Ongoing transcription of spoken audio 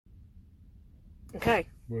Okay.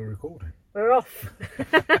 We're recording. We're off.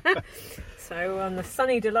 So on the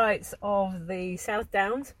sunny delights of the South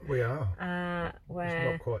Downs. We are. Where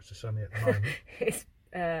It's not quite so sunny at the moment. it's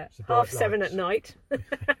the bright 7:30 lights. at night.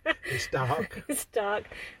 It's dark. It's dark.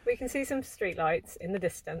 We can see some street lights in the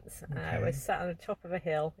distance. Okay. We're sat on the top of a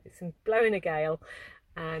hill. It's blowing a gale,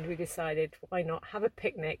 and we decided why not have a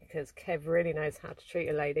picnic, because Kev really knows how to treat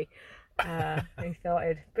a lady. He thought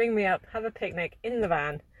he'd bring me up, have a picnic in the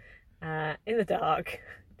van, in the dark,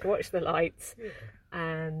 to watch the lights. Yeah.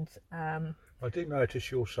 And I do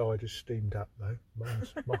notice your side has steamed up though.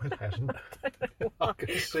 Mine hasn't. I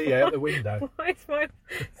can see out the window. why is my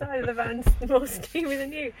side of the van more steamy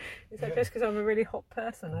than you? Is that just because I'm a really hot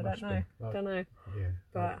person? I don't Must know. be. Don't know. Yeah.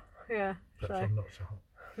 But yeah, Perhaps so I'm not so hot.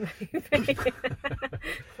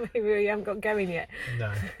 maybe you haven't got going yet.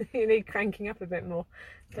 No. You need cranking up a bit more.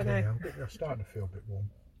 Don't know. I'm starting to feel a bit warm.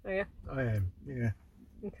 Oh yeah. I am. Yeah.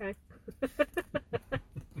 Okay.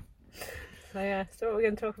 So yeah. So what are we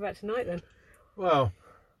going to talk about tonight then? Well.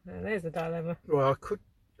 There's a dilemma. Well,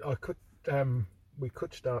 we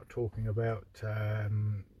could start talking about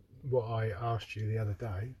what I asked you the other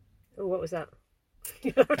day. Oh, what was that?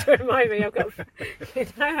 You have to remind me. I've got. You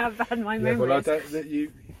know how bad my memory Well, I is. don't. That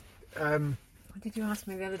you. What did you ask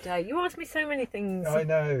me the other day? You asked me so many things. I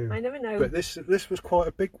know. I never know. But this was quite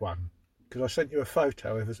a big one because I sent you a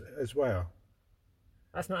photo of as well.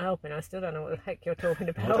 That's not helping. I still don't know what the heck you're talking I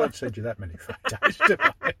about. don't send you that many photos, do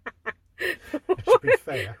I? To be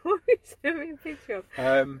fair. What are you sending me a picture of?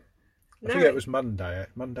 I No, think it was Monday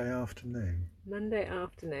afternoon. Monday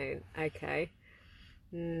afternoon. Okay.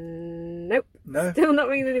 Nope. No? Still not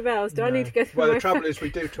ringing any bells. Do I No. need to go through Well, my the trouble phone? is we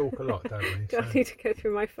do talk a lot, don't we? Do I need to go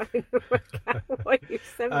through my phone and work out what you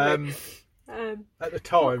sent me? At the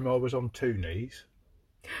time, I was on two knees.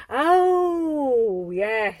 Oh,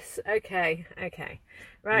 yes. Okay.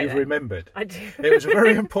 Right. You've then. remembered. I do. It was a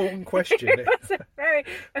very important question. It was a very,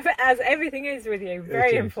 as everything is with you,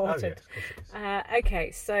 very It is. important. Oh, yes, of course it is.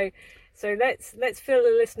 Okay, so let's fill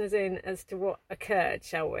the listeners in as to what occurred,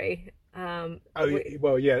 shall we?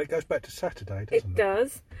 Well, yeah, it goes back to Saturday, doesn't it? It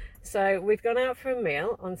does. So we've gone out for a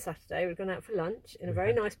meal on Saturday. We've gone out for lunch in a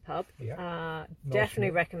very nice pub. Yeah. Definitely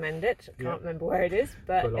meal. recommend it. I Yeah. can't remember where it is,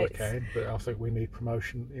 but Well, I it's... can, but I think we need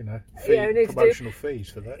promotion, Yeah, we need to do- promotional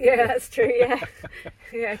fees for that. Yeah, that's true. Yeah.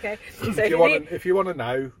 Yeah. Okay. So If you want to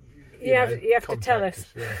know, you have to tell us.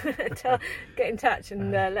 contact yeah. Get in touch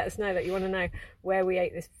and let us know that you want to know where we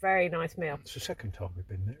ate this very nice meal. It's the second time we've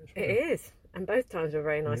been there. As well. It is, and both times were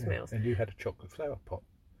very nice Yeah. meals. And you had a chocolate flower pot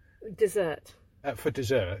Dessert. for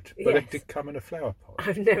dessert, but Yes. it did come in a flower pot.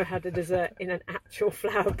 I've never had a dessert in an actual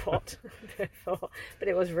flower pot before, but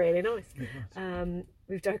it was really nice.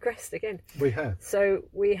 We've digressed again. We have, So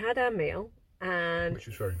we had our meal, and which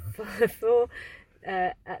was very nice. for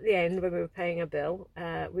at the end when we were paying our bill,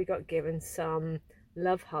 we got given some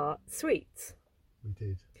Love Heart sweets. We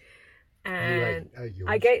did. And You ate yours.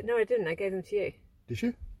 I didn't. I gave them to you. Did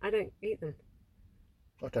you? I don't eat them.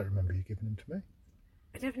 I don't remember you giving them to me.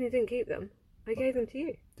 I definitely didn't keep them. I gave them to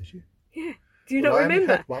you. Did you? Yeah. Do you Well, not I only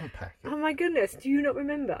remember? had one packet. Oh my goodness, do you not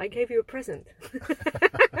remember? I gave you a present.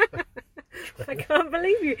 I can't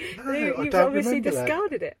believe you. No, I You've don't obviously remember that.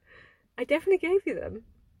 discarded it. I definitely gave you them.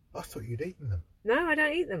 I thought you'd eaten them. No, I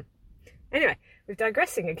don't eat them. Anyway, we're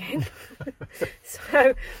digressing again.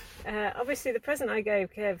 So, obviously the present I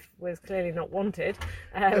gave Kev was clearly not wanted.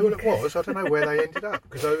 Well, it was. I don't know where they ended up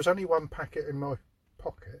because there was only one packet in my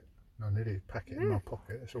pocket. No, nearly a packet in my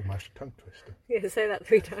pocket. It's almost a tongue twister. Yeah, say that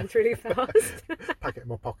 3 times really fast. Packet in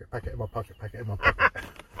my pocket, packet in my pocket, packet in my pocket.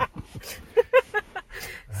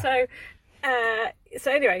 So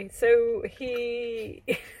anyway, so he...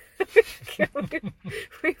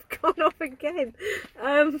 We've gone off again.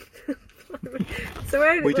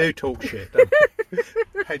 So We do talk shit, don't we?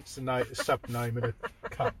 Hence the sub-name of the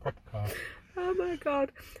podcast. Oh my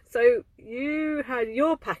god! So you had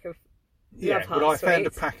your pack of Yeah, Love but I Heart found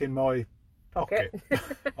a sweets. pack in my pocket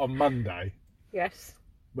on Monday. Yes.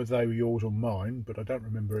 Whether they were yours or mine, but I don't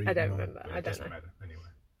remember either. I don't remember. Well, I it don't doesn't know. matter. Anyway,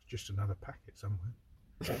 it's just another packet somewhere.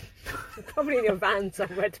 Probably in your van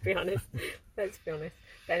somewhere, to be honest. Let's be honest.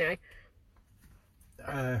 But anyway,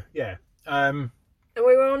 Yeah. and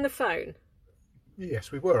we were on the phone.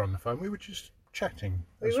 Yes, we were on the phone. We were just chatting,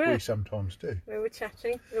 as were. we sometimes do. We were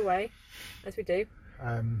chatting away, as we do.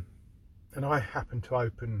 And I happened to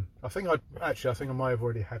open. I think I might have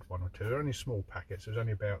already had one or two. They're only small packets. There's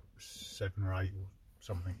only about 7 or 8 or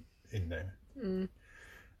something in there. And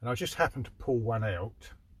I just happened to pull one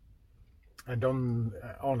out, and on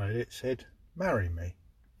it said, "Marry me."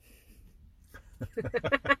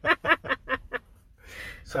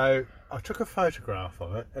 So I took a photograph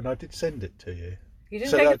of it and I did send it to you. You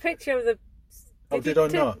didn't take a picture of the... Did I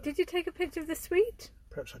not? Did you take a picture of the sweet?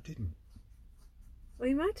 Perhaps I didn't. Well,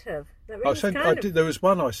 you might have. I did. There was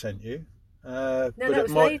one I sent you. No, that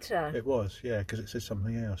was later. It was, yeah, because it says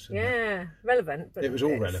something else. Yeah, relevant. But it was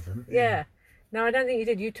all relevant. Yeah. No, I don't think you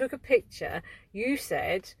did. You took a picture. You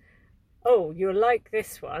said, "Oh, you'll like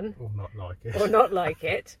this one." Or not like it. Or not like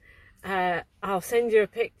it. I'll send you a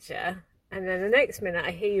picture. And then the next minute,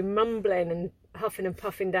 I hear you mumbling and huffing and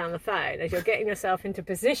puffing down the phone as you're getting yourself into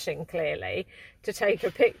position, clearly, to take a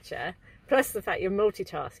picture. Plus the fact you're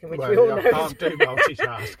multitasking, which we all know. I can't do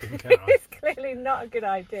multitasking, can I? It's clearly not a good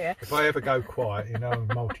idea. If I ever go quiet, I'm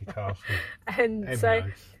multitasking. And so,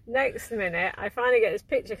 next minute, I finally get this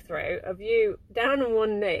picture through of you down on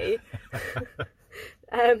one knee,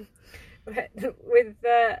 with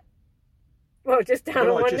just down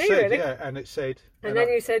on one knee, really. Yeah, and it said. And then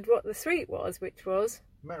you said what the sweet was, which was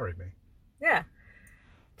marry me. Yeah.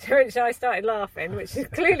 To which I started laughing, which is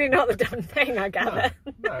clearly not the done thing, I gather.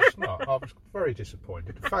 No, it's not. I was very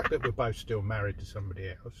disappointed. The fact that we're both still married to somebody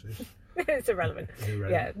else is... It's irrelevant.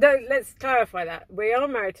 Yeah, no, let's clarify that. We are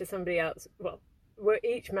married to somebody else. Well, we're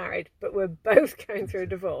each married, but we're both going through a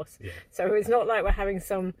divorce. Yeah. So it's not like we're having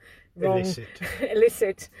some wrong,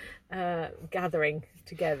 illicit gathering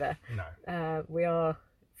together. No. We are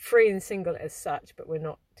free and single as such, but we're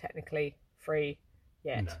not technically free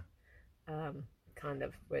yet. No.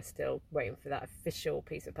 We're still waiting for that official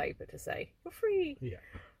piece of paper to say you're free. Yeah.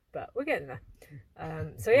 But we're getting there.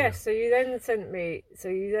 So you then sent me. So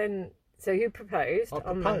you proposed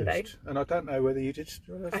on Monday. And I don't know whether you did.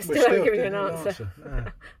 I still haven't given you an answer. No.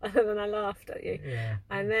 Other than I laughed at you. Yeah.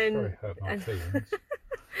 And then sorry, hurt my feelings.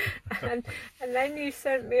 and then you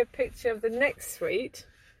sent me a picture of the next sweet.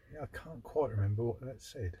 Yeah, I can't quite remember what that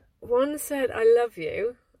said. One said "I love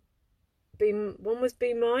you." One was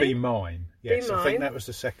 "Be Mine." Be Mine. Yes, Be Mine. I think that was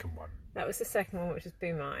the second one. That was the second one, which was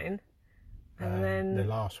 "Be Mine." And then the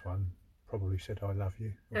last one probably said "I love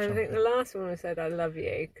you." And I think the last one said "I love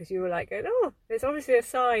you" because you were like going, "Oh, there's obviously a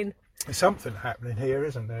sign." There's something happening here,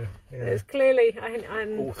 isn't there? Yeah. There's clearly,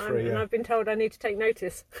 all three, and I've been told I need to take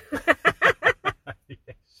notice. Yes.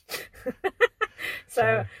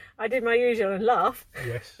 So I did my usual and laugh.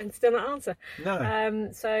 Yes. And still not answer. No.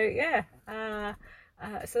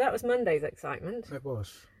 So that was Monday's excitement. It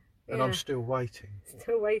was. And Yeah. I'm still waiting.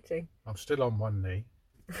 Still waiting. I'm still on one knee.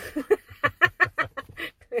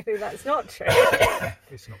 Clearly that's not true.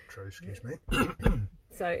 It's not true, excuse me.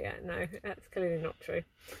 So yeah, no, that's clearly not true.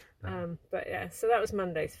 But yeah, so that was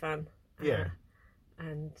Monday's fun. Yeah.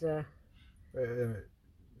 And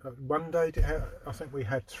Monday, I think we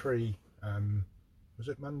had three. Was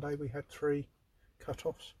it Monday we had three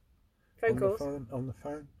cut-offs? phone calls. On the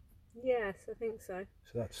phone? Yes, I think so.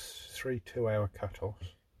 So that's 3 2-hour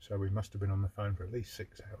cut-offs. So we must have been on the phone for at least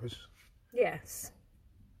 6 hours. Yes.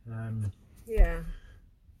 Yeah.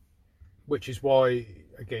 Which is why,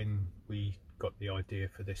 again, we got the idea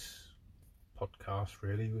for this podcast,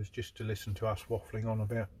 really, was just to listen to us waffling on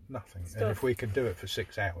about nothing. Stuff. And if we can do it for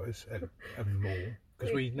 6 hours and more,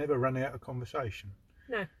 because we never run out of conversation.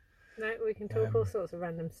 No, we can talk all sorts of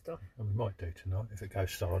random stuff. And we might do tonight. If it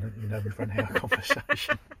goes silent, we've run out of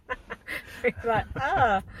conversation. It's like,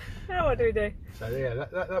 now what do we do? So yeah,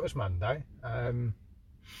 that was Monday.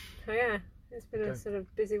 So yeah, it's been a sort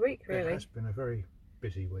of busy week, really. It has been a very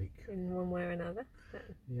busy week. In one way or another.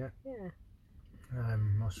 Yeah. Yeah.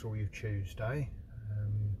 I saw you Tuesday.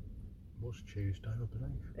 It was Tuesday, I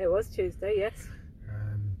believe. It was Tuesday, yes.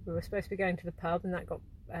 We were supposed to be going to the pub and that got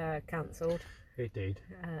cancelled. It did.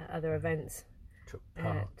 Other events took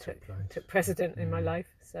precedent in my life,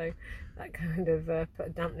 so that kind of put a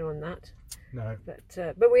dampener on that. No.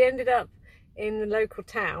 But we ended up in the local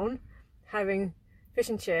town having fish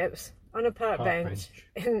and chips on a park bench.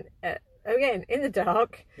 Again, in the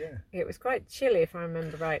dark. Yeah. It was quite chilly, if I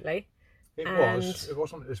remember rightly. It was. It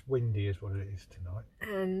wasn't as windy as what it is tonight.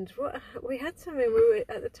 And we had something.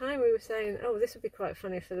 At the time we were saying, "Oh, this would be quite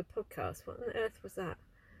funny for the podcast." What on earth was that?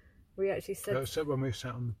 We actually said. That was when we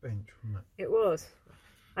sat on the bench, wasn't it? It was.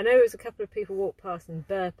 I know it was a couple of people walked past and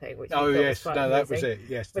burping, which yes, was that was it.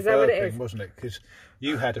 Yes, was the that burping, what it is? Wasn't it? Because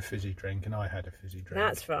you had a fizzy drink and I had a fizzy drink.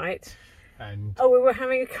 That's right. And we were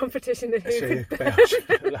having a competition in who could burp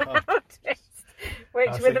the loudest.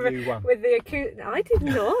 Which with the I did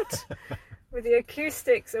not. With the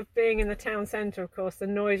acoustics of being in the town centre, of course, the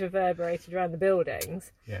noise reverberated around the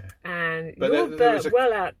buildings. Yeah. And your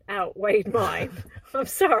burp outweighed mine. I'm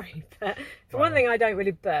sorry, but for one thing, I don't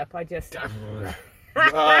really burp. I just...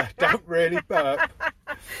 don't really burp.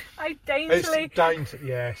 I daintily...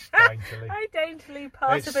 Yes, daintily. I daintily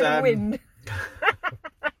pass a bit of wind.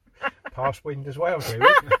 past wind as well, do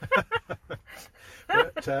we?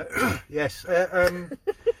 But yes,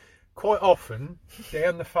 quite often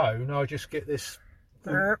down the phone I just get this.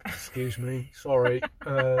 Excuse me, sorry.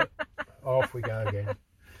 Off we go again.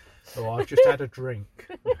 Oh, I've just had a drink.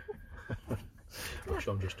 Which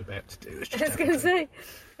I'm just about to do. I was going to say,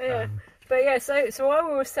 yeah. But yeah, so while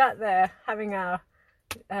we were sat there having our,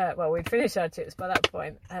 well, we'd finished our chips by that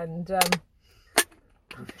point, and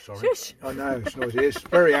sorry, shush. I know it's noisy. It's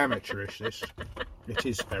very amateurish. This, it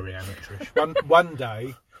is very amateurish. One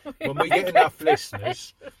day, when we get enough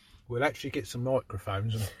listeners, we'll actually get some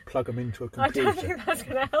microphones and plug them into a computer. I don't think that's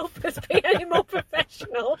going to help us be any more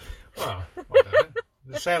professional. Well, I don't know.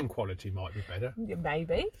 The sound quality might be better.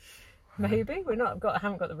 Maybe. We're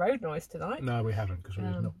haven't got the road noise tonight. No, we haven't because we're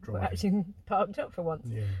not We're driving. actually parked up for once.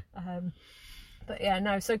 Yeah. But yeah,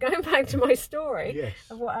 no. So going back to my story Yes.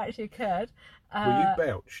 of what actually occurred. Were you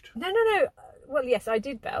belched? No. Well, yes, I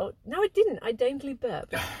did belch. No, I didn't. I daintily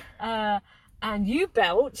burped. And you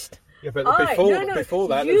belched. Yeah, but No, before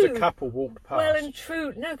that, there was a couple walked past. Well and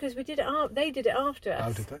true. No, because we did it. They did it after us.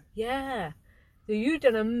 Oh, did they? Yeah. So you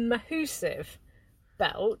done a massive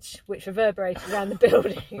belch, which reverberated around the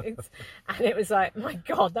buildings, and it was like, my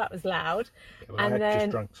God, that was loud. Yeah, well, and I had then,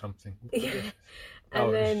 just drunk something. Yeah.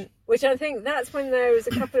 And then, which I think that's when there was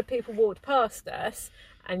a couple of people walked past us,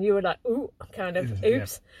 and you were like, ooh, kind of,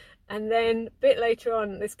 oops. Yeah. And then a bit later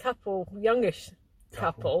on, this youngish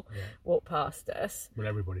couple yeah. walked past us. Well,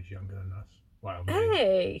 everybody's younger than us. Well, me.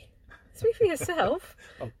 Hey, speak for yourself.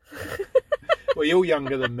 Oh. Well, you're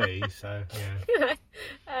younger than me, so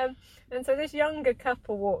yeah. And so this younger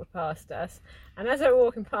couple walked past us, and as they were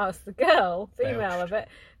walking past, the girl, female Belched. of it,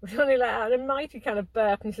 was only let out a mighty kind of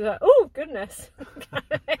burp, and she was like, "Oh goodness!"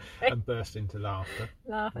 And burst into laughter.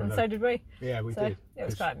 Laughing, Well, and so did we. Yeah, we So did. it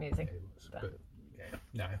was quite amusing. It was, but yeah,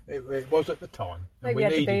 no, it was at the time. And Maybe we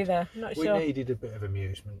had to be there. Not we sure. needed a bit of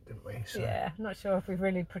amusement, didn't we? So, Yeah, not sure if we've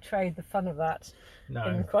really portrayed the fun of that no.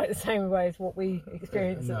 in quite the same way as what we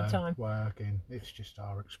experienced no. at the time. Well, again, it's just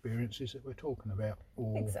our experiences that we're talking about.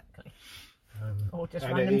 Or, Exactly. Or just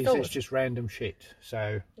and random thoughts. it's just random shit.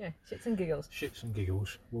 So Yeah, shits and giggles. shits and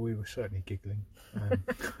giggles. Well, we were certainly giggling.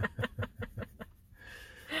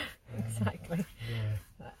 Exactly.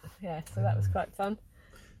 Yeah, Yeah, so that was quite fun.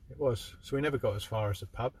 it was. So we never got as far as the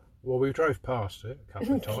pub. Well, we drove past it a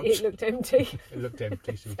couple of times. It looked empty. It looked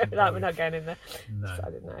empty, so we So didn't like, go we're in. not going in there. No. So I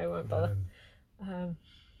didn't know, I won't bother.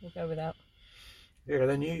 We'll go without. Yeah,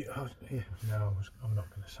 then you. Oh, yeah, no, I'm not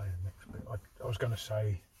going to say the next bit. I was going to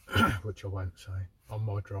say, which I won't say, on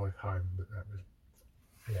my drive home, but that was.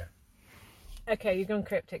 Yeah, Okay, you've gone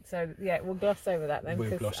cryptic, so yeah, we'll gloss over that then,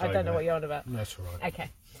 We'll because gloss I don't over know what that. you're on about. that's all right. Okay,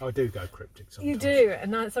 I do go cryptic sometimes. you do,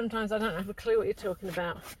 and sometimes I don't have a clue what you're talking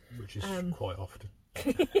about. Which is quite often.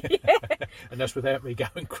 Yeah. And that's without me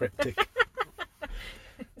going cryptic.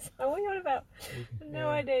 So what are you on about? No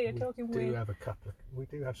idea, you're talking We do weird. have a couple of. We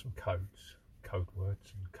do have some code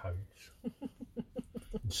words and codes.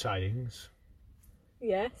 And sayings.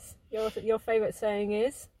 Yes, your favourite saying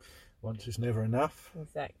is? Once is never enough.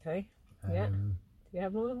 Exactly. Yeah. Do Um, you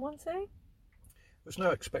have more than one saying? There's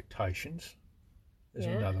no expectations. There's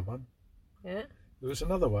Yeah. another one. Yeah. There was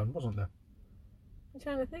another one, wasn't there? I'm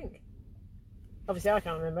trying to think. Obviously, I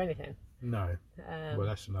can't remember anything. No. Well,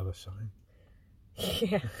 that's another sign.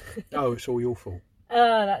 Yeah. Oh, it's all your fault.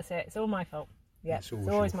 Oh, that's it. It's all my fault. Yeah, It's it's always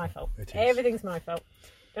always your my fault. fault. It is. Everything's my fault.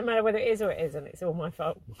 No matter whether it is or it isn't, it's all my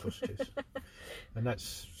fault. Of course it is. And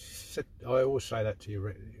I always say that to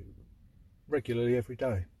you regularly every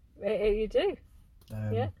day. You do.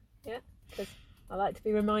 Um, Yeah, because I like to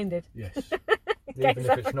be reminded. Yes. In Even case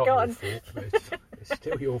if I've it's not forgotten. your fault, but it's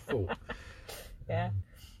still your fault. Yeah,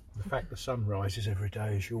 The fact the sun rises every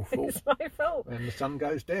day is your fault. it's my fault. And the sun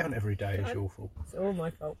goes down every day is your fault. It's all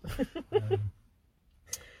my fault.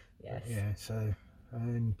 Yes. Yeah, so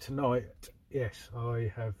and tonight, yes,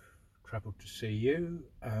 I have travelled to see you.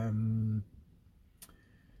 And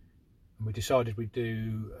we decided we'd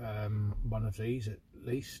do one of these at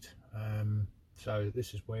least. So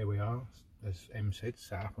this is where we are, as Em said,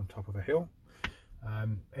 sat up on top of a hill.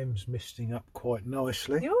 Em's misting up quite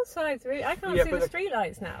nicely. Your side's really... I can't Yeah, see but the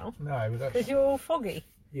streetlights now No, that's, because you're all foggy.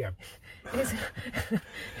 yeah. It's-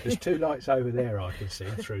 There's two lights over there I can see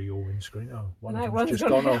through your windscreen. Oh, one No, of one's them's just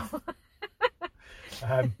gone gone out. off.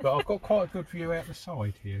 But I've got quite a good view out the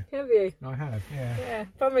side here. Have you? I have, yeah. Yeah.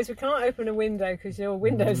 Problem is we can't open a window because your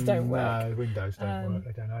windows don't work. No, the windows don't work.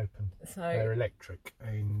 They don't open. So They're electric,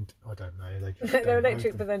 and I don't know. They just they're don't electric,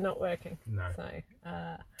 open. but they're not working. No,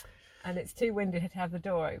 So, and it's too windy to have the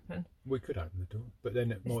door open. we could open the door, but then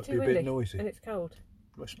it It's might too be a windy bit noisy. and it's cold.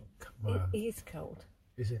 Well, it's not. Well, It is cold.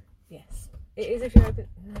 is it? Yes. It is if you open...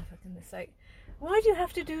 No, for goodness sake. Why do you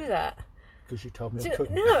have to do that? Because you told me I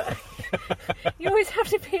couldn't. No. You always have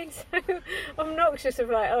to be so obnoxious of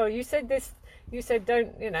like, oh, you said this, you said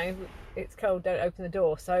don't, it's cold, don't open the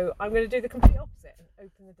door. So I'm going to do the complete opposite and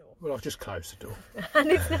open the door. Well, I've just closed the door. And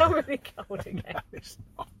it's now really cold again. No, it's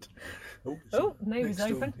not. Oh, neighbour's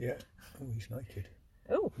open. Yeah. Oh, he's naked.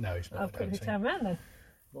 Oh. No, he's not. I'll quickly turn around then.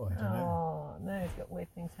 Well, I don't know. Oh, no, he's got weird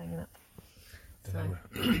things hanging up. I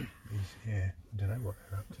don't know what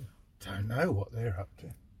they're up to. Don't know what they're up to.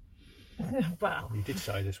 Wow. You did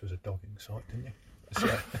say this was a dogging site, didn't you?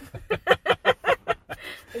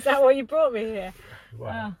 Is that why you brought me here?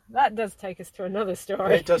 Wow. That does take us to another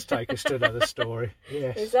story. It does take us to another story,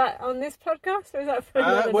 yes. Is that on this podcast or is that for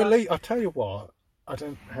another well, night? Lee, I'll tell you what, I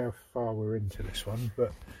don't know how far we're into this one,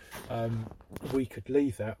 but we could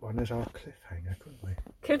leave that one as our cliffhanger, couldn't we?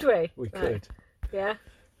 Could we? We could. Yeah.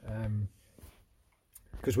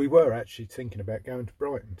 Because we were actually thinking about going to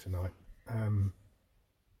Brighton tonight,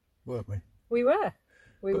 weren't we? We were.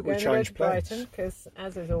 We were But we going to go to changed plans. Brighton because,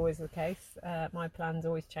 as is always the case, my plans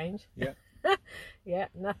always change. Yeah. Yeah,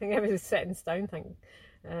 nothing ever is set in stone,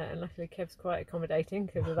 and luckily Kev's quite accommodating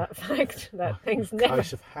because of that fact that things never...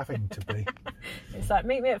 Case of having to be. It's like,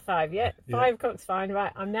 meet me at 5, yeah? Yeah. 5 o'clock's fine,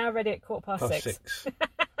 right, I'm now ready at 6:15. 6.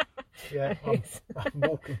 Yeah, I'm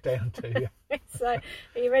walking down to you. It's like,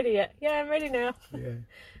 are you ready yet? Yeah, I'm ready now. Yeah.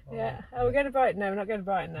 Yeah. Oh, we're going to Brighton. No, we're not going to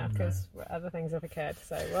Brighton now because other things have occurred.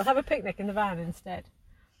 So we'll have a picnic in the van instead.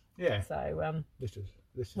 Yeah. So This is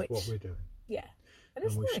what we're doing. yeah, and And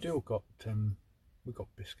it's we've nice. still got we've got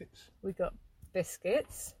biscuits, We got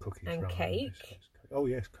biscuits cookies, and rather than cake. biscuits. Oh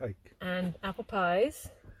yes, cake and apple pies.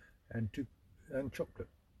 and chocolate.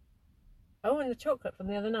 Oh, and the chocolate from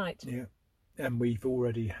the other night. Yeah. And we've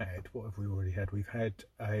already had. What have we already had? We've had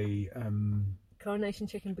a Coronation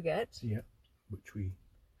chicken baguette. yeah, which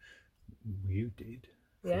you did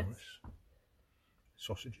for Yes. us.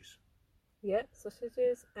 Sausages, Yeah,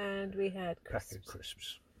 sausages, and we had crisps. packet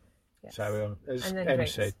crisps. Yes. So as And then Em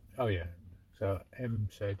drinks. said, oh yeah. So Em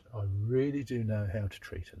said, I really do know how to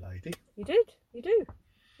treat a lady. You did. You do.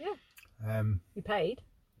 Yeah. You paid.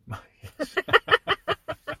 Yes.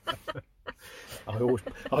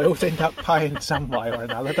 I always end up paying some way or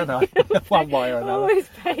another, don't I? One way or another. Always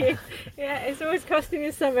paying. Yeah, it's always costing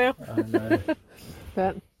you somehow. I know.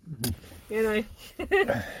 But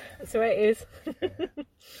that's the way it is.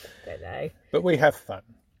 Don't know. But we have fun.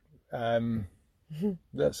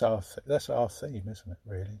 That's our theme, isn't it?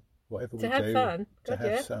 Really, whatever we To have do, fun. to God,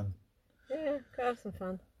 have yeah. fun. Yeah, gotta have some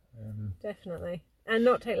fun. Definitely. And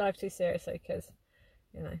not take life too seriously because,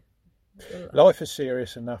 Life is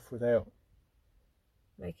serious enough without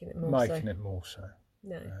making it more making so. it more so.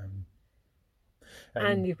 No. And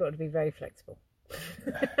And you've got to be very flexible.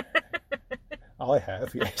 I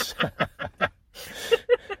have, yes.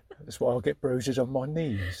 That's why I get bruises on my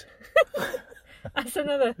knees. That's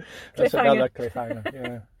another That's cliffhanger. another cliffhanger.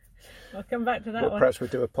 Yeah. I'll come back to that Well, one. perhaps we'll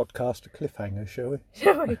do a podcast of cliffhangers, shall we?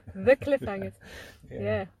 Shall we? The cliffhangers.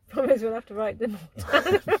 Yeah. Promise we'll have to write them all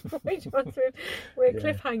down. Which ones we're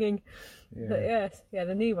cliffhanging. Yeah. But yes, yeah,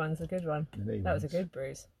 the knee one's a good one. The knee That was a ones. good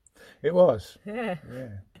bruise. It was. Yeah, Yeah.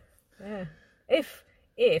 yeah.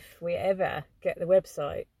 If we ever get the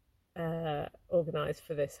website organised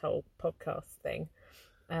for this whole podcast thing,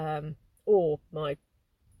 or my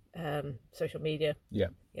social media, Yeah.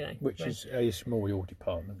 Which when- is more your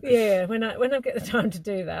department. yeah, when I get the time to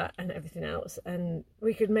do that and everything else, and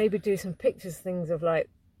we could maybe do some pictures, things of like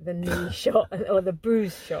the knee shot or the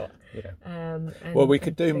bruise shot. Yeah. And Well, we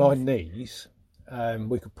could do things. my knees.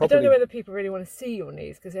 We could I probably. don't know whether people really want to see your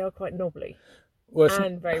knees because they are quite knobbly well, it's-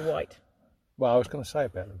 and very white. well, I was going to say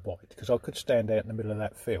about the white because I could stand out in the middle of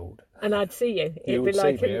that field. And I'd see you. It'd You be would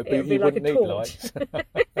like see me. it'd be you like a wouldn't need torch. lights.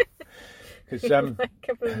 Because Like a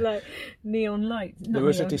couple of like neon lights. there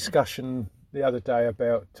was a discussion the other day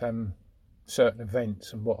about certain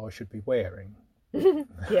events and what I should be wearing.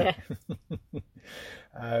 Yeah.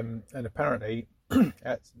 And apparently,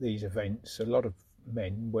 at these events, a lot of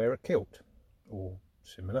men wear a kilt or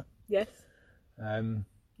similar. Yes. Yeah.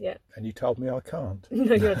 Yeah. And you told me I can't.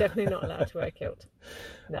 No, you're definitely not allowed to wear a kilt.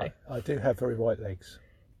 No. I do have very white legs.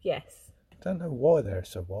 Yes. Don't know why they're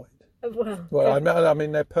so white. Well, Well, I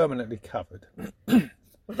mean they're permanently covered.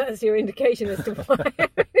 that's your indication as to why.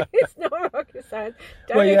 It's not rocket science.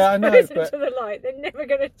 Don't Well, yeah, I know, expose them but- to the light. They're never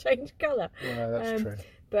going to change colour. Well, that's true.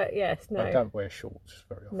 But yes, no. I don't wear shorts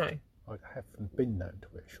very often. No. I haven't been known to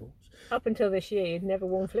wear shorts. Up until this year, you'd never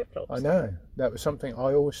worn flip-flops. I know. That was something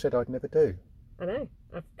I always said I'd never do. I know.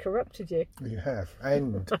 I've corrupted you. You have.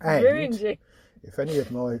 And I've ruined you. if any of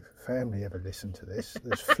my family ever listen to this,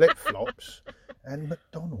 there's flip-flops And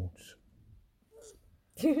McDonald's.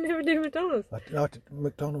 You never do McDonald's.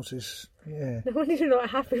 McDonald's is, yeah. No wonder you're not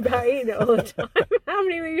happy about eating it all the time. How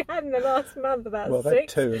many have you had in the last month? About Well, I've had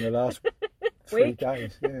 6? 2 in the last 3 Week.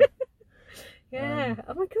 days, yeah. Yeah.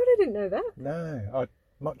 Oh my God, I didn't know that. No, I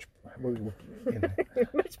much, well, you know.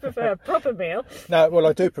 Much prefer a proper meal. No, well,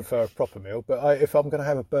 I do prefer a proper meal, but if I'm going to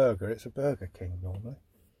have a burger, it's a Burger King normally.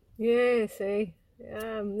 Yeah, see.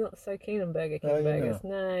 I'm not so keen on Burger King No, you're burgers.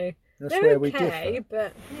 not. No. That's They're where we okay, differ.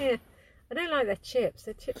 but yeah. I don't like their chips.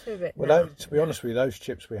 Their chips are a bit... Well, to be honest with you, those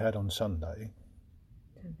chips we had on Sunday,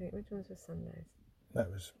 I don't think, which ones were Sundays? that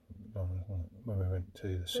was when we went to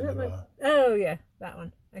the Was that cinema. Oh, yeah, that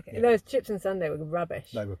one. Okay. Yeah. Those chips on Sunday were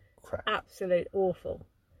rubbish. They were crap. Absolute awful.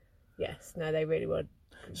 Yes, no, they really were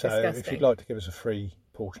So disgusting. if you'd like to give us a free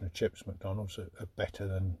portion of chips, McDonald's are better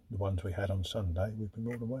than the ones we had on Sunday, we'd be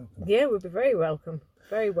more than welcome. Yeah, we'd be very welcome.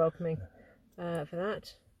 Very welcoming for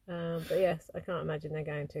that. But yes, I can't imagine they're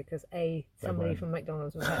going to, because somebody won't. from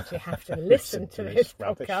McDonald's would actually have to listen to this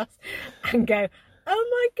rubbish. podcast and go, "Oh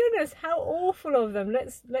my goodness, how awful of them!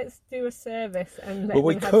 Let's do a service and let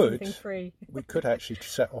them have something free." We could actually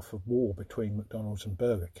set off a war between McDonald's and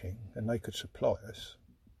Burger King, and they could supply us.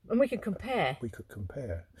 And we could compare. We could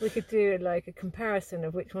compare. We could do like a comparison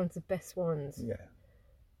of which one's the best ones. Yeah.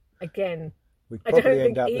 Again, We'd I don't probably think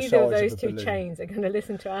end up the either size of those a two balloon. chains are going to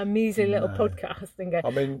listen to our measly little No. podcast and go, I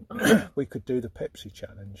mean, we could do the Pepsi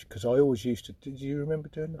challenge, because I always used to. Did you remember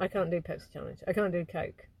doing that? I can't do Pepsi challenge. I can't do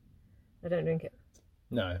Coke. I don't drink it.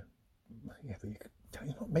 No. Yeah, but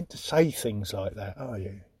you're not meant to say things like that, are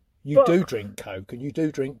you? You But- do drink Coke and you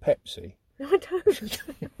do drink Pepsi. No, I don't.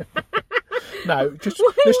 No, just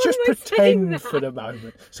Why let's just am I saying pretend that? for the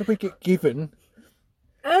moment. So we get given,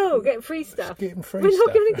 Oh, get free stuff. get them free We're not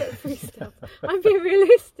stuff. going to get free stuff. I'm being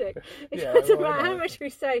realistic. It's Yeah, not well, about I how know. much we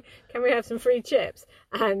say, can we have some free chips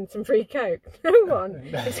and some free Coke? No one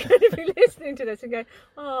is going to be listening to this and go,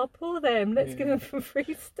 oh, poor them, let's give them some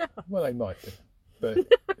free stuff. Well, they might do, but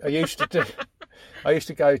I used to do. I used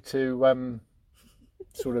to go to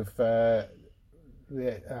sort of the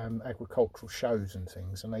agricultural shows and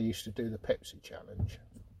things, and they used to do the Pepsi challenge.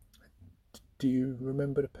 Do you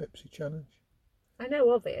remember the Pepsi challenge? I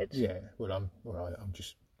know of it. Yeah. Well, I'm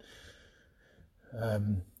just.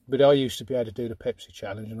 But I used to be able to do the Pepsi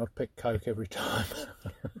challenge, and I'd pick Coke every time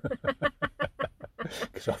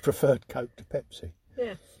because I preferred Coke to Pepsi.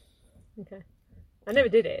 Yes. Okay. I never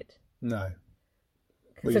did it. No.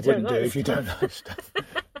 'cause Well, I you don't wouldn't do like if you stuff. don't know stuff.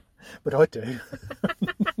 But I do.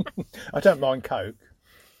 I don't mind Coke.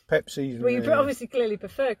 Pepsi's. Well, you obviously clearly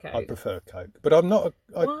prefer Coke. I prefer Coke, but I'm not.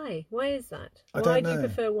 Why? Why is that? I Why don't do you know.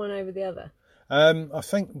 prefer one over the other? I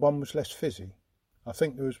think one was less fizzy. I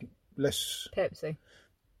think there was less. Pepsi.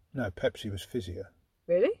 No, Pepsi was fizzier.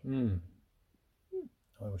 Really?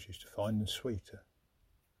 I always used to find them sweeter.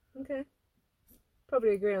 Okay.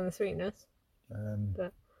 Probably agree on the sweetness.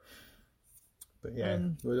 But yeah,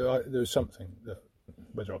 Um, well, there was something that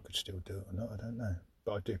whether I could still do it or not, I don't know.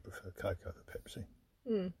 But I do prefer Coke over Pepsi.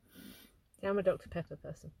 Yeah, I'm a Dr. Pepper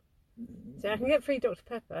person. So I can get free Dr.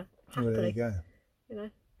 Pepper Well, there you happily. go. You know.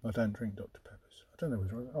 I don't drink Dr Peppers. I don't know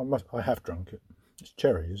what's wrong. I have drunk it. It's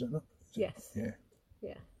cherry, is it not? Yes. Yeah.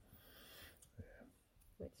 Yeah.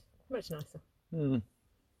 Much nicer.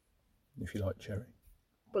 If you like cherry.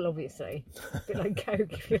 Well, obviously, a bit like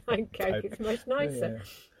Coke. If you like Coke, it's much nicer.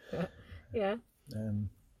 Yeah.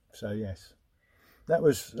 So yes, that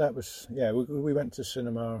was yeah. We went to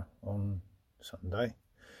cinema on Sunday,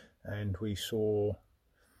 and we saw.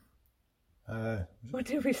 What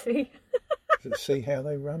did we see? Was it See How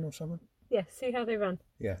They Run or something? Yeah, See How They Run.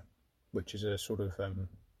 Yeah, which is a sort of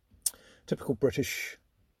typical British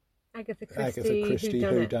Agatha Christie,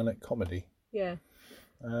 whodunit comedy. Yeah.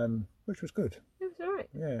 Which was good. It was alright.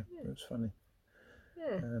 Yeah, it was funny.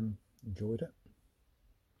 Yeah. Enjoyed it.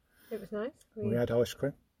 It was nice. We had ice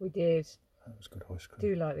cream. We did. That was good ice cream.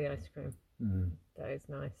 Do like the ice cream. That is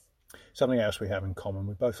nice. Something else we have in common.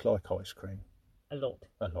 We both like ice cream A lot.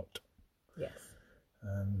 a lot. Yes.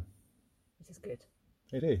 Which is good.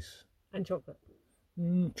 It is. And chocolate.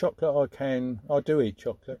 Chocolate I do eat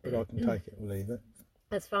chocolate, but I can take it or leave it.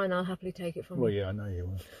 That's fine. I'll happily take it from Well, you. yeah, I know you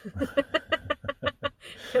will.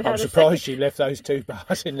 Without I'm a surprised you left those 2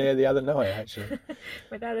 bars in there the other night, actually.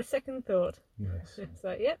 Without a second thought. Yes.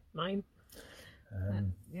 So, yep, mine.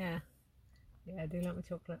 Yeah, I do like my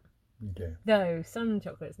chocolate. you do. Though some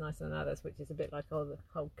chocolate's nicer than others, which is a bit like all the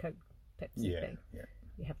whole Coke Pepsi Yeah, thing. yeah,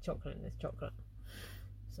 You have chocolate and there's chocolate.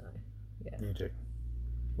 So, yeah. you do.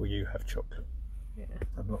 Well, you have chocolate Yeah,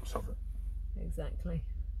 and lots of it. exactly.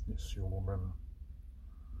 It's your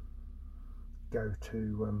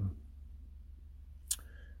go-to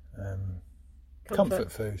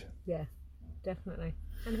Comfort food. Yeah, definitely.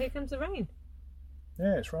 And here comes the rain.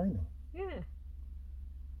 Yeah, it's raining. Yeah.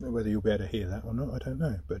 Whether you'll be able to hear that or not, I don't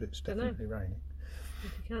know, but it's Don't know. definitely raining.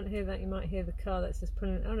 If you can't hear that, you might hear the car that's just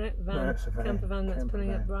pulling. Oh no, No, it's a van. camper van that's Camper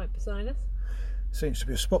pulling up van. right beside us. Seems to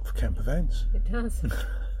be a spot for camper vans. It does.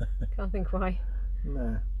 Can't think why.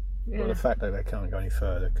 No. Yeah. Well, the fact that they can't go any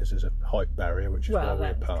further because there's a height barrier, which is Well, why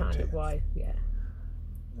we're that's parked kind here. of why. Yeah.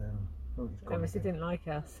 Oh, he's gone Obviously again. didn't like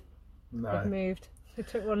us. We've No, moved. We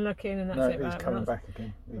took one look in and that's no, it. he's Right, coming we're not- back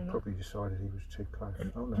again. He we're not- probably decided he was too close.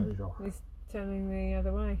 Oh no, he's off. He's turning the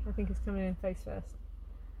other way. I think he's coming in face first.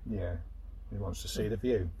 Yeah, he wants to see the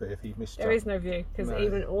view, but if he missed There up, is no view because No.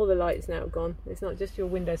 even all the lights now are gone. It's not just your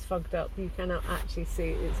windows fogged up. You cannot actually see.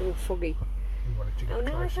 It's all foggy. he wanted to get Oh no,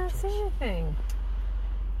 I closer can't to see us. anything.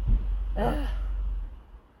 Ugh.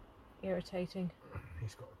 Irritating.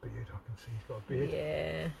 He's got a beard. I can see he's got a beard.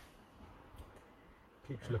 Yeah.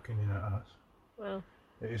 Keeps looking in at us. Well,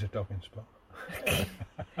 It is a dogging spot. as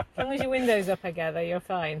long as your window's up, I gather you're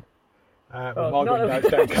fine. Well, Well, my not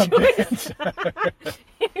windows don't come down. So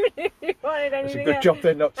Even if you wanted it's a anything good else. job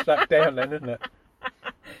they're not stuck down then, isn't it?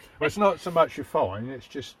 Well, it's not so much you're fine. It's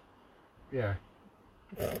just, yeah.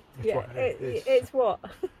 It's Yeah, what it is. it's what?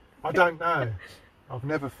 I don't know. I've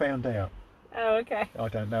never found out. Oh, okay. I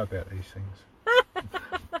don't know about these things.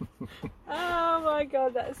 Oh my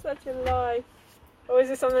god, that's such a lie. Or is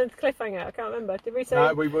this on the cliffhanger? I can't remember. Did we say?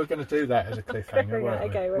 No, we were going to do that as a cliffhanger, weren't we?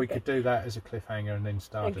 Okay, we're we good. could do that as a cliffhanger and then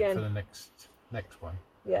start it Again. for the next one.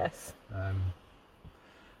 Yes.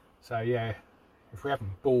 So yeah, if we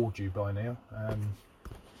haven't bored you by now,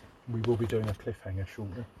 we will be doing a cliffhanger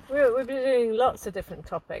shortly. We'll be doing lots of different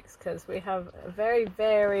topics because we have a very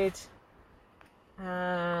varied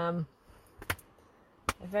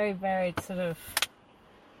sort of,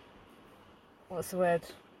 what's the word?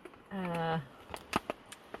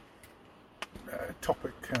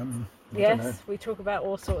 Topic. I don't know. Yes, we talk about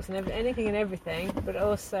all sorts and anything and everything, but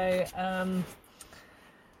also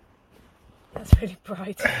that's really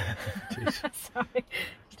bright. Jeez. Sorry,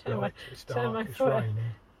 It's turn my, dark, it's turn dark, my it's foot- raining.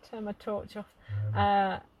 turn my torch off.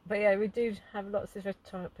 Um, But yeah, we do have lots of different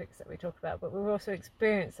topics that we talk about, but we've also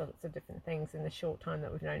experienced lots of different things in the short time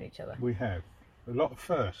that we've known each other. we have a lot of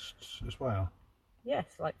firsts as well, Yes,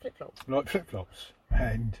 like flip-flops, like flip-flops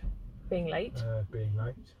and being late. being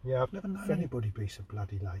late. Yeah, I've never known anybody be so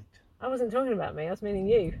bloody late. I wasn't talking about me, I was meaning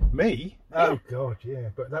you. Me? Oh God, yeah,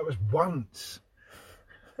 but that was once.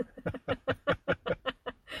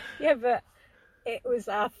 Yeah, but it was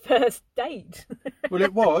our first date. Well,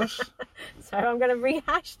 it was. So I'm going to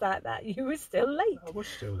rehash that you were still late. I was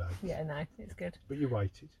still late, Yeah, no, it's good. but you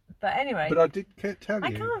waited. But anyway, But I did tell you.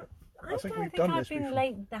 I can't. I think don't we've think done I've this been before.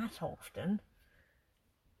 late that often.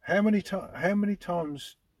 How many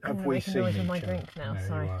times I'm have gonna we make a seen noise each with my other? drink now, Yeah,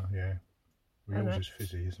 sorry. You are, yeah. Oh, Yours no. is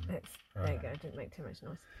fizzy, isn't it? There you go. Didn't make too much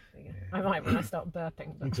noise. There you go. I might when I start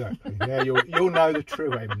burping. But... Exactly. Yeah, you'll know the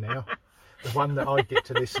true M now. The one that I get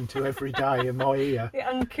to listen to every day in my ear. The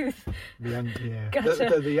uncouth, The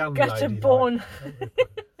Gutter- the young gutter lady, born. like,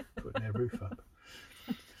 putting their roof up.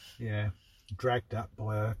 Yeah, dragged up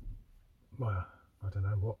by a, well, I don't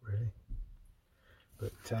know what really.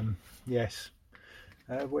 But yes,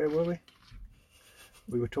 where were we?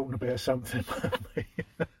 We were talking about something, weren't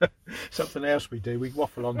we? Something else we do. We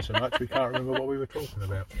waffle on so much we can't remember what we were talking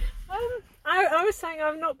about. I was saying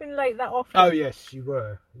I've not been late that often. Oh yes, you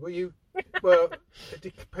were. Were you? Well, it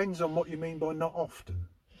depends on what you mean by not often.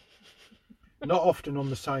 Not often on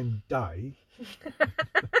the same day.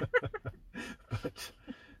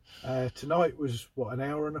 But tonight was what, an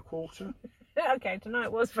hour and a quarter. Okay,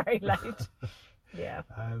 tonight was very late. Yeah,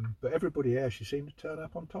 But everybody else you seem to turn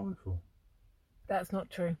up on time for. that's not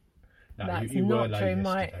true. No, That's you were not late true.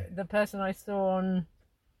 yesterday. The person I saw on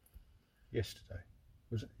Yesterday.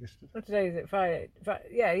 Was it yesterday? what day is it? Friday.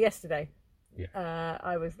 Yeah, yesterday. Yeah.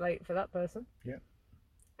 I was late for that person. Yeah.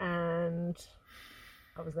 And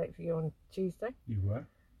I was late for you on Tuesday. You were.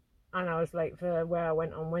 And I was late for where I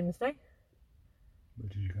went on Wednesday Where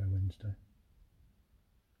did you go Wednesday?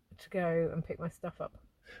 to go and pick my stuff up.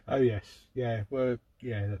 Oh yes. Yeah. Well.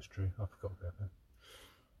 Yeah, that's true. I forgot about that.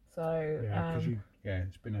 So Yeah, because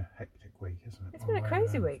it's been a hectic week, hasn't it? it's been a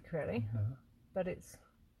crazy week, really. No. But it's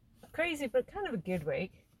crazy, but kind of a good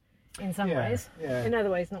week in some Yeah, ways. yeah. In other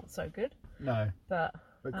ways, not so good. No. But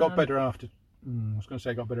It got better after. I was going to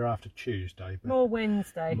say it got better after Tuesday, but more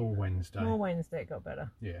Wednesday. more Wednesday. More Wednesday it got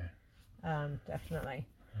better. Yeah. Definitely.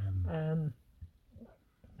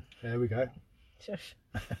 There we go. Shush.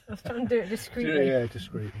 I was trying to do it discreetly. Yeah,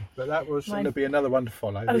 discreetly. But that was My- going to be another one to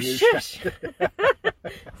follow. Oh, the usual- shush!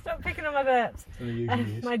 Stop picking on my burps. the usual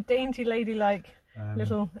is. My dainty ladylike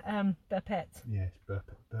Little burpettes. Yes, burpettes.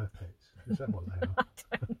 Is that what they are?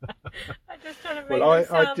 I don't know. I'm just trying to make Well,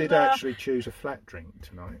 them I sound, did actually choose a flat drink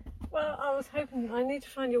tonight. Well, I was hoping I need to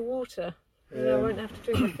find your water. And I won't have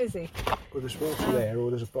to drink the fizzy. Well, there's water there, or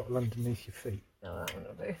there's a bottle underneath your feet. No, that one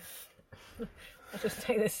will do. I'll just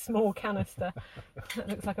take this small canister. That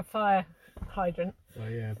looks like a fire hydrant. Oh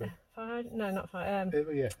yeah, but Fire hydrant? No, not fire.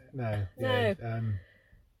 yeah, no, No. yeah,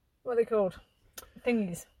 What are they called?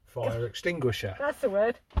 Thingies. fire extinguisher. That's the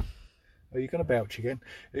word. Are you going to belch again?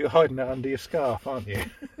 You're hiding that under your scarf, aren't you?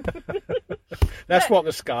 That's what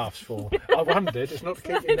the scarf's for. I wondered. It's not to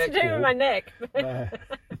keep your Nothing to neck do with warm. my neck. No.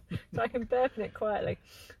 So I can burp in it quietly.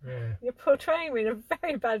 Yeah. You're portraying me in a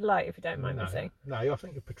very bad light, if you don't mind No, me saying. no, I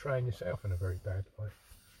think you're portraying yourself in a very bad light.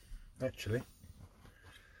 Actually,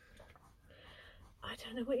 I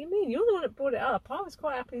don't know what you mean. You're the one that brought it up. I was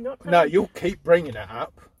quite happy not to. no, you'll keep bringing it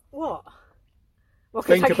up. What? Well, 'cause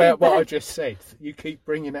Think I about keep what I burp- just said. You keep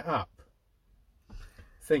bringing it up.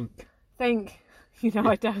 Think. Think. You know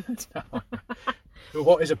I don't. Well,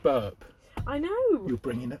 what is a burp? I know. You're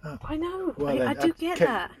bringing it up. I know. Well, then, I do get keep-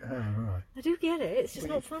 that. Oh, right. I do get it. It's just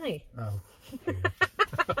not funny. Oh.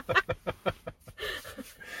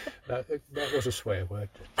 That was a swear word,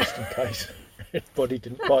 just in case anybody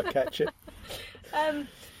didn't quite catch it.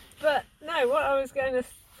 But no, what I was going to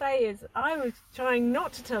say is I was trying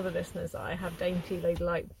not to tell the listeners that I have dainty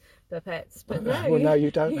ladylike burpettes, but no. Well, no,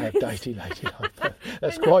 you don't have dainty lady like that.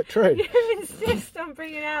 That's quite true. You insist on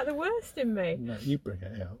bringing out the worst in me. No, you bring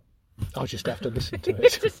it out. I'll just have to listen to You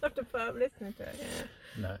it. just have to put up listening to it. Yeah.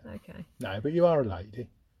 No, Okay. no, but you are a lady.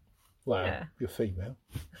 Well, Yeah. you're female.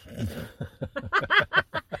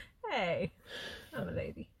 Hey, I'm a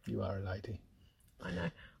lady. You are a lady. I know.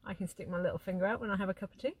 I can stick my little finger out when I have a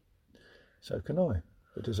cup of tea. So can I.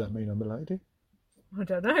 But does that mean I'm a lady? I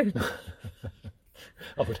don't know.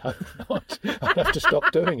 I would hope not. I'd have to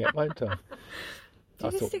stop doing it, won't I? Do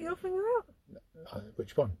you stick your finger out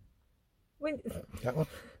Which one? when That one?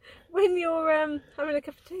 when you're having a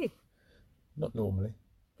cup of tea? Not normally.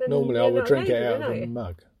 Then Normally you're I would not drink a it lady, out then, of are a you?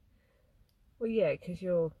 mug. Well, yeah, because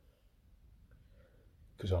you're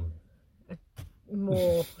Because I'm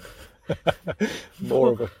more.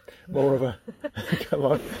 more of a come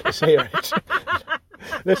on, let's hear it.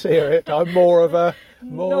 Let's hear it. I'm more of a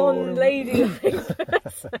non-lady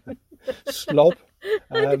person. slob.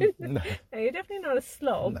 No. No, you're definitely not a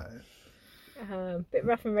slob. No. Bit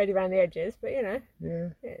rough and ready around the edges, but you know, Yeah.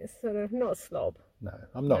 it's sort of not a slob. No,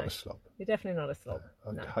 I'm not No. a slob. You're definitely not a slob.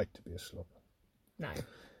 I'd No, hate to be a slob. no,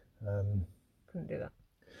 couldn't do that.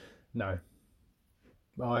 No.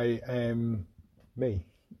 I am me,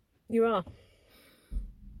 You are,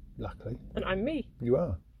 luckily. and I'm me. You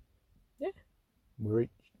are. Yeah.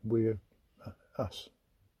 We're us.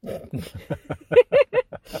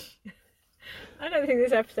 I don't think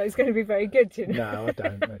this episode is going to be very good, you know. No, I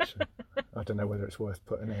don't actually. I don't know whether it's worth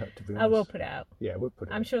putting out, to be honest. I will put it out. Yeah, we'll put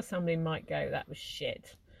it I'm out. sure somebody might go, that was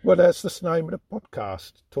shit. Well, that's the name of the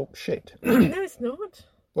podcast. Talk shit. No, it's not.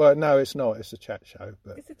 Well, no, it's not. It's a chat show,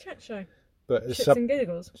 but It's a chat show. it's Shits and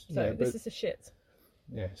giggles. So yeah, this but- is a shit.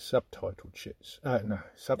 yeah, subtitled shits. No,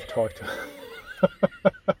 subtitle.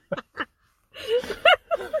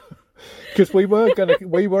 Because we were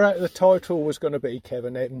at the title was gonna be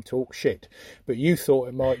Kevin M talk shit, but you thought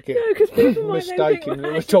it might get No, because people might then think mistaken. we're We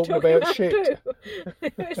were actually talking about shit. poo.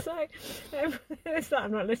 it's like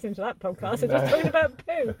I'm not listening to that podcast. They're just talking about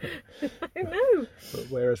poo. I know. But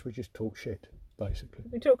whereas we just talk shit, basically.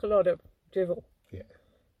 We talk a lot of drivel. Yeah.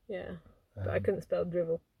 Yeah, but I couldn't spell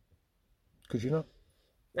drivel. Could you not?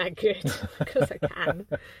 Not good, because I can.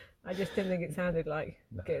 I just didn't think it sounded like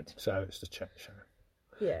good. So it's the chat show,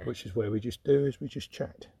 Yeah, which is where we just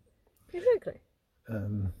chat. exactly.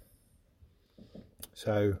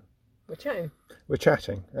 So We're chatting. we're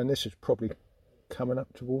chatting, and this is probably coming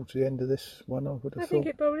up towards the end of this one. I would have I thought. think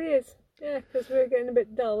it probably is. Yeah, because we're getting a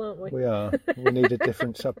bit dull, aren't we? We are. We need a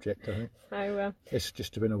different subject, I think. So, It's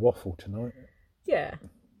just been a waffle tonight. yeah.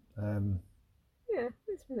 Yeah,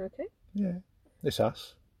 It's been okay. it's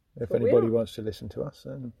us. If what we anybody are. wants to listen to us,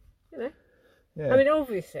 then You know. yeah. I mean,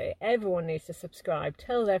 obviously, everyone needs to subscribe.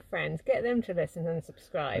 Tell their friends, get them to listen and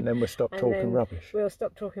subscribe. and then we'll stop And talking then rubbish. We'll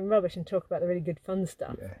stop talking rubbish and talk about the really good fun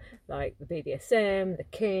stuff, Yeah. like the BDSM, the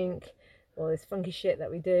kink, all this funky shit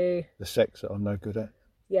that we do. The sex that I'm no good at.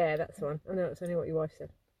 Yeah, that's the one. I know it's only what your wife said.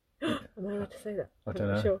 Am I allowed to say that? I I'm don't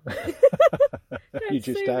not know. Sure. You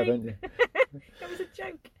just sue me. haven't you? It was a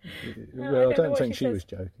joke. Well, I I don't know don't what think she she was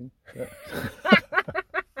says. joking.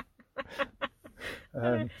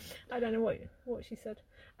 I don't know what she said.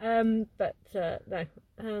 But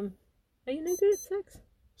no. Are you no good at sex?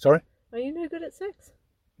 Sorry? Are you no good at sex?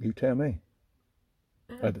 You tell me.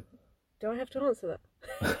 Do I have to answer that?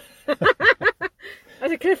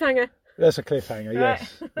 That's a cliffhanger. That's a cliffhanger,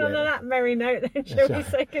 yes. Right. On that merry note, then, shall we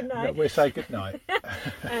say goodnight? We'll say goodnight.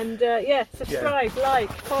 And subscribe,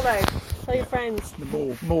 like, follow, tell your friends.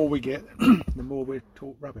 The more we get, the more we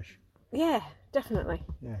talk rubbish. Yeah, definitely.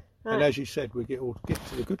 Yeah. Right. And as you said, we get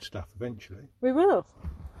to the good stuff eventually. We will.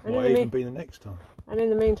 Might even be the next time. And in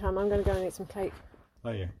the meantime, I'm going to go and eat some cake.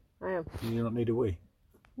 Are you? I am. Do you not need a wee?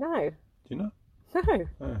 No. Do you not? No.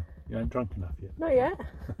 Oh, you ain't drunk enough yet. Not yet.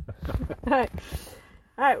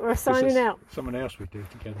 Right, we're signing out. Someone else we do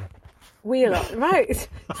together. We a lot. Right.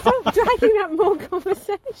 Stop dragging up more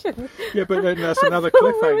conversation. Yeah, but then that's another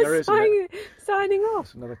cliffhanger, isn't it? Signing off.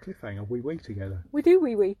 That's another cliffhanger. We together. We do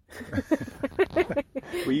we. We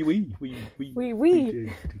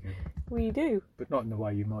do together. We do. But not in the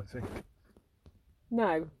way you might think.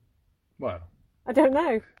 No. Well. I don't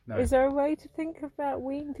know. No. Is there a way to think about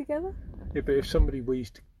weeing together? Yeah, but if somebody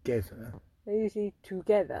wees together. They're usually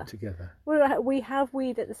together. Well, we have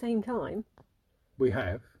weed at the same time. We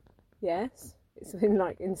have. Yes. It's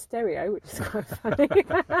in stereo, which is quite funny.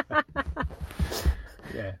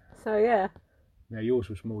 Yeah. So, yeah. Now, yours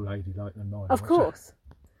was more ladylike than mine. Of course.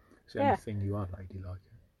 It's the only thing you are ladylike.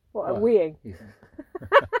 What, weeing? Yeah.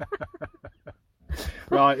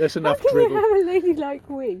 Right, that's enough How can dribble. you have a ladylike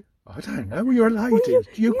wee? I don't know. Well, you're a lady.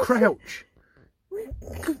 You crouch.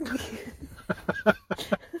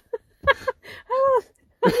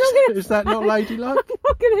 Is that not ladylike? I'm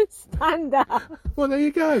not going to stand up. Well, there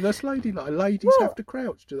you go. That's ladylike. Ladies have to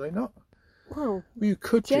crouch, do they not? Well, you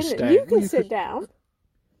could just stand. You can sit down.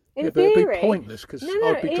 In yeah, theory, but it'd be pointless because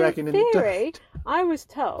I'd be dragging in the dirt. I was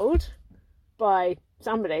told by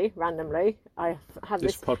somebody randomly. I have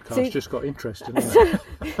this podcast just got interesting.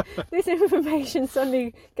 This information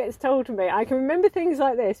suddenly gets told to me. I can remember things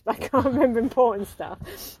like this, but I can't remember important stuff,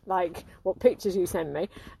 like what pictures you send me.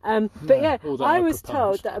 But yeah, I was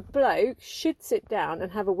told that a bloke should sit down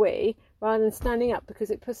and have a wee rather than standing up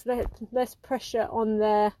because it puts less pressure on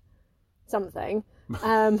their something.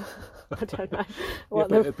 I don't know. What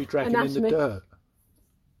but it'd be dragging anatomy. In the dirt.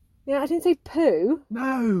 Yeah, I didn't say poo.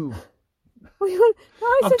 No. Well,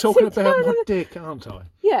 I'm talking about my dick, aren't I?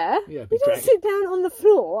 Yeah. You don't sit down on the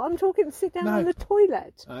floor. I'm talking sit down on the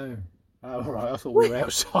toilet. Oh, right. I thought we were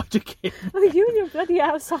outside again. Oh, you and your bloody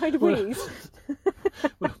outside wheeze.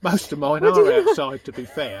 Well, most of mine are outside, to be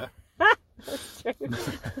fair. That's true.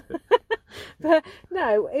 But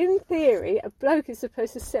no, in theory, a bloke is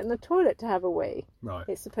supposed to sit in the toilet to have a wee. Right.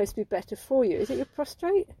 It's supposed to be better for you. Is it your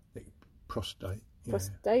prostate? Prostate. Yeah.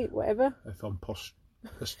 Prostate, whatever. If I'm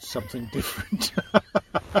that's something different.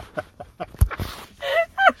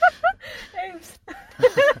 Oops.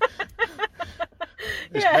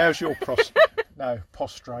 How's your prostate? No,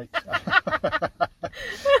 prostrate.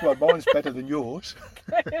 Well, mine's better than yours.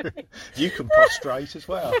 You can prostrate as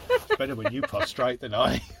well. It's better when you prostrate than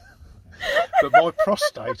I. But my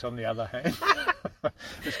prostate, on the other hand,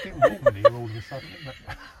 it's getting warm in here all of a sudden, isn't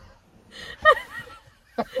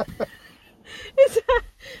it? Is that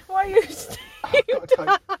why you steamed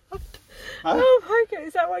up? Oh my God,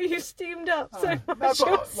 is that why you steamed up so much?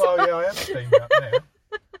 Well, yeah, I am steamed up now.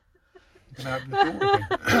 You can open the door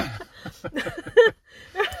again.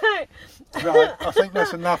 Right, I think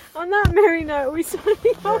that's enough. On that merry note, we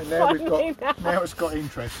suddenly off. Now it's got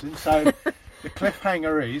interesting. So the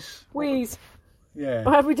cliffhanger is wheeze. Yeah.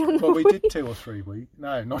 Or have we done? Well, we did 2 or 3 weeks.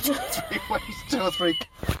 No, not 2 or 3 weeks. 2 or 3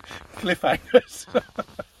 cliffhangers.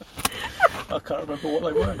 I can't remember what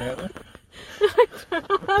they were now.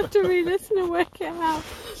 I'll have to re-listen and work it out.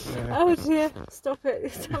 Yeah. Oh dear, stop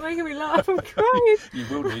it. Stop making me laugh. I'm crying. You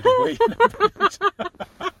will need a wee.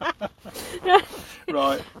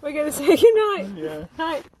 Right. We're going to say goodnight. Yeah.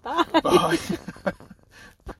 Right. Bye. Bye.